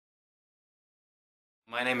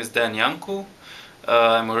My name is Iancu.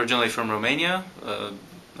 I'm originally from Romania. I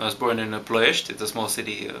was born in Ploiești, it's a small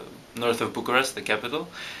city north of Bucharest, the capital.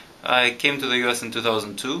 I came to the US in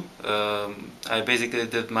 2002. I basically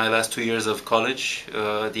did my last 2 years of college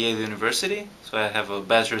at Yale University. So I have a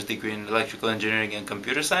bachelor's degree in electrical engineering and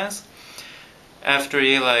computer science. After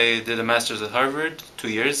Yale, I did a master's at Harvard, 2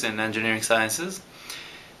 years in engineering sciences.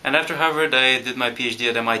 And after Harvard, I did my PhD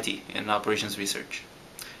at MIT in operations research.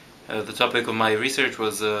 The topic of my research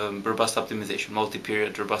was robust optimization,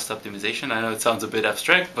 multi-period robust optimization. I know it sounds a bit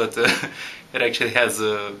abstract, but it actually has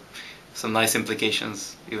some nice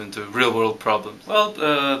implications even to real-world problems. Well,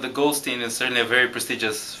 the Goldstine is certainly a very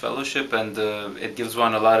prestigious fellowship, and it gives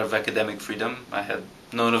one a lot of academic freedom. I had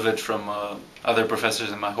known of it from other professors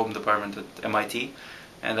in my home department at MIT,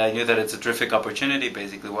 and I knew that it's a terrific opportunity.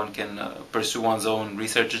 Basically, one can pursue one's own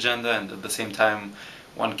research agenda, and at the same time,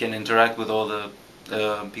 one can interact with all the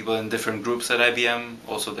people in different groups at IBM,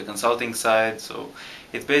 also the consulting side. So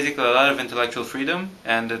it's basically a lot of intellectual freedom,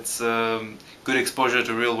 and it's good exposure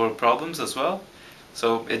to real world problems as well.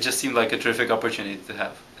 So it just seemed like a terrific opportunity to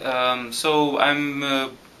have. So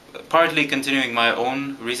I'm partly continuing my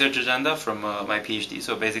own research agenda from my PhD.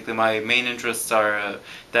 So basically my main interests are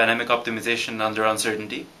dynamic optimization under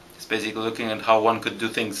uncertainty. It's basically looking at how one could do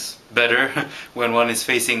things better when one is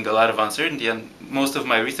facing a lot of uncertainty, and most of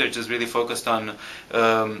my research is really focused on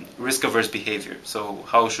risk-averse behavior. So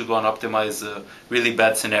how should one optimize really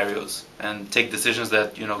bad scenarios and take decisions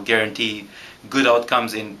that guarantee good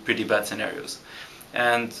outcomes in pretty bad scenarios.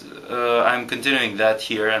 And I'm continuing that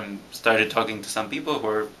here. I'm started talking to some people who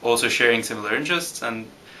are also sharing similar interests, and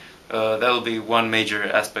that will be one major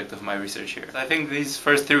aspect of my research here. I think these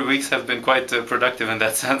first 3 weeks have been quite productive in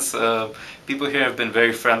that sense. People here have been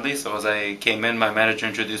very friendly, so as I came in, my manager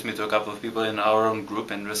introduced me to a couple of people in our own group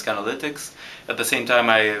in risk analytics. At the same time,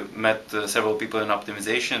 I met several people in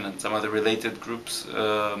optimization and some other related groups,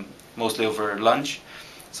 mostly over lunch.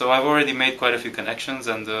 So I've already made quite a few connections,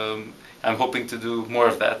 and I'm hoping to do more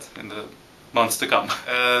of that in the months to come.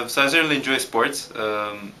 So I certainly enjoy sports,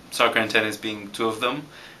 soccer and tennis being two of them.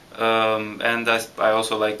 And I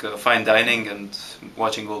also like fine dining and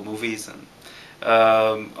watching old movies. And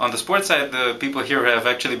on the sports side, the people here have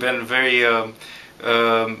actually been very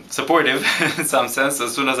supportive in some sense.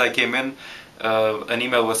 As soon as I came in, an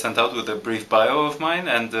email was sent out with a brief bio of mine,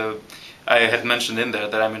 and I had mentioned in there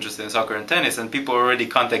that I'm interested in soccer and tennis, and people already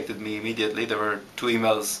contacted me immediately. There were 2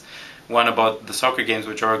 emails, one about the soccer games,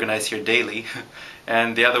 which are organized here daily,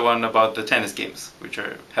 and the other one about the tennis games, which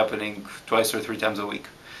are happening 2 or 3 times a week.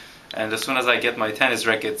 And as soon as I get my tennis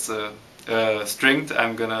rackets stringed,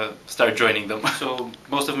 I'm gonna start joining them. So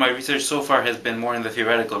most of my research so far has been more in the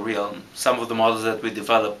theoretical realm. Some of the models that we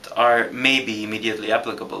developed are maybe immediately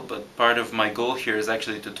applicable, but part of my goal here is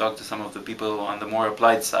actually to talk to some of the people on the more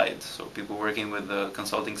applied side. So people working with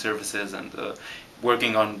consulting services and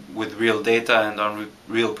working with real data and on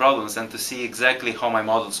real problems, and to see exactly how my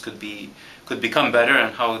models could become better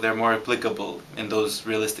and how they're more applicable in those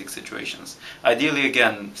realistic situations. Ideally,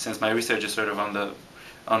 again, since my research is sort of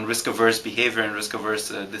on risk-averse behavior and risk-averse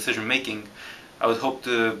decision making, I would hope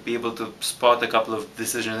to be able to spot a couple of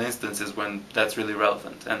decision instances when that's really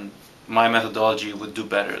relevant, and my methodology would do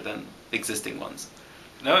better than existing ones.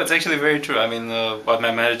 No, it's actually very true. I mean, what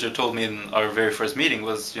my manager told me in our very first meeting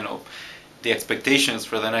was, the expectations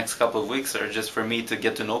for the next couple of weeks are just for me to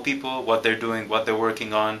get to know people, what they're doing, what they're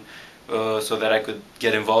working on, so that I could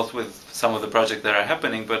get involved with some of the projects that are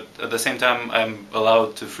happening, but at the same time I'm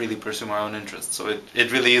allowed to freely pursue my own interests. So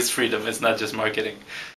it really is freedom, it's not just marketing.